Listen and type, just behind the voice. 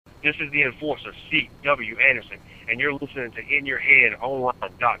This is the enforcer, C.W. Anderson, and you're listening to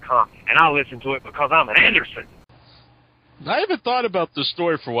InYourHeadOnline.com, and I listen to it because I'm an Anderson. I haven't thought about this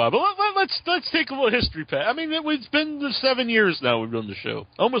story for a while, but let's take a little history, Pat. I mean, it's been 7 years now we've done the show,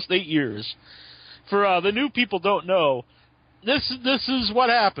 almost 8 years. For the new people don't know, this is what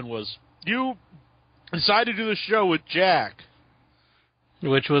happened was you decided to do the show with Jack.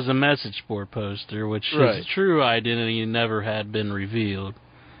 Which was a message board poster, which his true identity never had been revealed.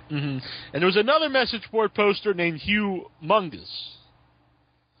 Mm-hmm. And there was another message board poster named Hugh Mungus,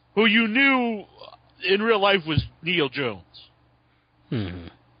 who you knew in real life was Neil Jones. Hmm.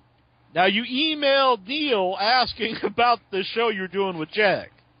 Now, you emailed Neil asking about the show you're doing with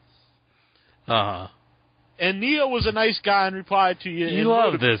Jack. Uh-huh. And Neil was a nice guy and replied to you. You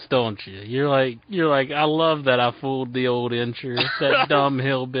love this, don't you? You're like, I love that I fooled the old incher, that dumb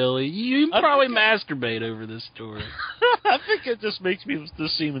hillbilly. You probably masturbate over this story. I think it just makes me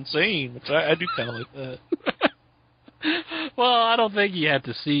just seem insane, which I do kind of like that. Well, I don't think you have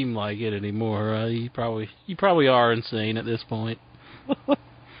to seem like it anymore. You probably are insane at this point.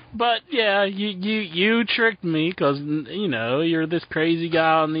 But yeah, you tricked me because you're this crazy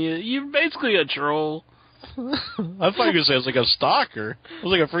guy you're basically a troll. I thought you were going to say I was like a stalker. I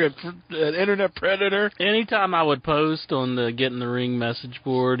was like a freaking internet predator. Anytime I would post on the Get in the Ring message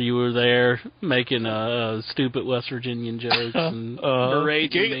board, you were there making stupid West Virginian jokes and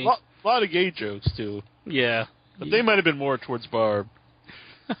berating me. A lot of gay jokes too. Yeah, but they might have been more towards Barb.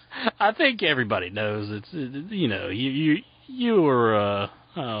 I think everybody knows you were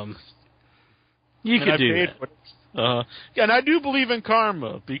you could do that. And I do believe in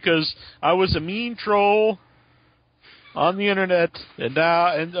karma because I was a mean troll on the internet, and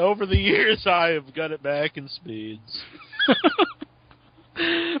over the years I have got it back in spades.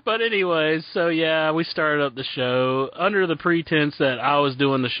 But anyways, so yeah, we started up the show under the pretense that I was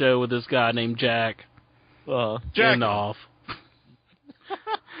doing the show with this guy named Jack. Jack off.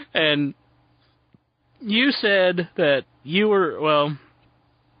 And you said that you were,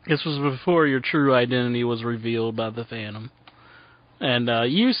 this was before your true identity was revealed by the Phantom. And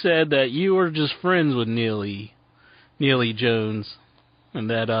you said that you were just friends with Neil E. Jones. And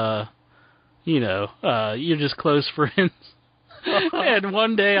that, you're just close friends. And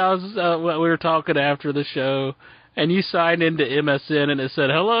one day we were talking after the show, and you signed into MSN and it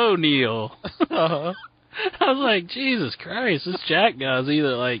said, "Hello, Neil." I was like, Jesus Christ, this Jack guy's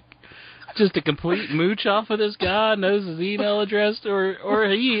either like just a complete mooch off of this guy, knows his email address, or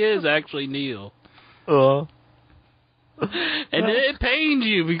he is actually Neil. And it pained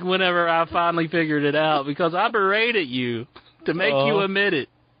you whenever I finally figured it out, because I berated you to make you admit it.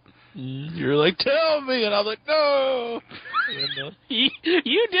 You're like, tell me, and I was like, no.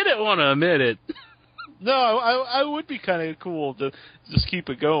 You didn't want to admit it. No, I would be kind of cool to just keep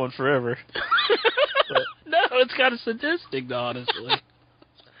it going forever. No, it's kind of sadistic, honestly.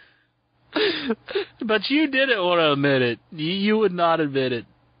 But you didn't want to admit it. You would not admit it.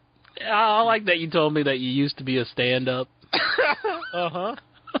 I like that you told me that you used to be a stand-up. Uh-huh.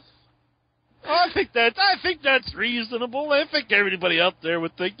 I think that's reasonable. I think everybody out there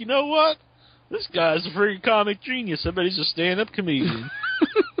would think, you know what? This guy's a freaking comic genius. I bet he's a stand-up comedian.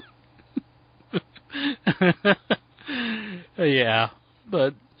 Yeah,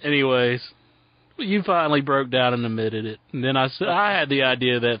 but anyways, you finally broke down and admitted it. And then I had the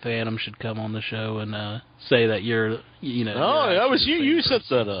idea that Phantom should come on the show and say that you're, Oh, that was you. You set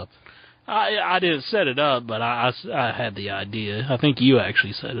that up. I didn't set it up, but I had the idea. I think you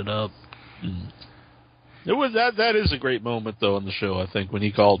actually set it up. It was that is a great moment though on the show, I think, when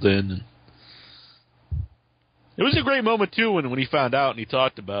he called in. And it was a great moment too when he found out and he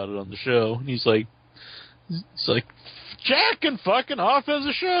talked about it on the show. And he's like, Jack and fucking off as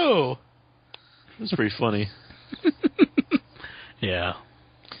a show. It was pretty funny. Yeah.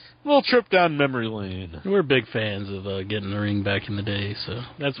 A little trip down memory lane. We're big fans of Getting the Ring back in the day, so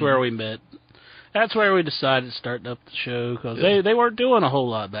that's where we met. That's where we decided to start up the show, because they weren't doing a whole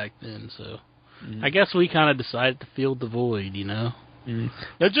lot back then, so I guess we kind of decided to fill the void, Now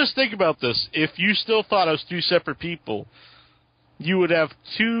just think about this. If you still thought I was two separate people, you would have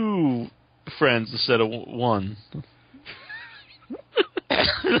two friends instead of one.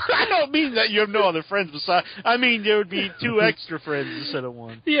 I don't mean that you have no other friends besides. I mean there would be two extra friends instead of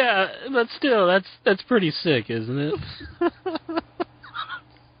one. Yeah, but still, that's pretty sick, isn't it?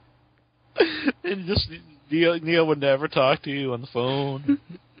 And just Neil would never talk to you on the phone.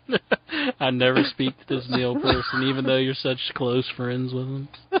 I never speak to this Neil person, even though you're such close friends with him.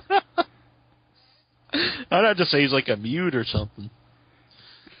 I'd have to say he's like a mute or something.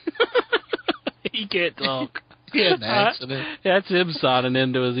 He can't talk. He had an accident. That's him signing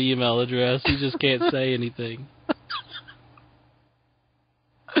into his email address. He just can't say anything.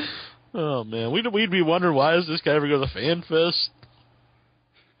 Oh, man. We'd be wondering, why does this guy ever go to the Fan Fest?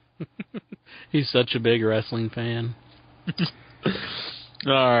 He's such a big wrestling fan.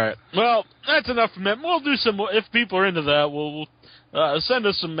 All right. Well, that's enough from him. We'll do some more. If people are into that, we'll send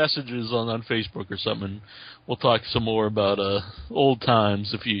us some messages on Facebook or something. We'll talk some more about old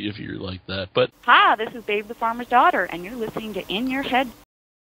times if you're like that. But Hi, this is Babe the Farmer's Daughter, and you're listening to In Your Head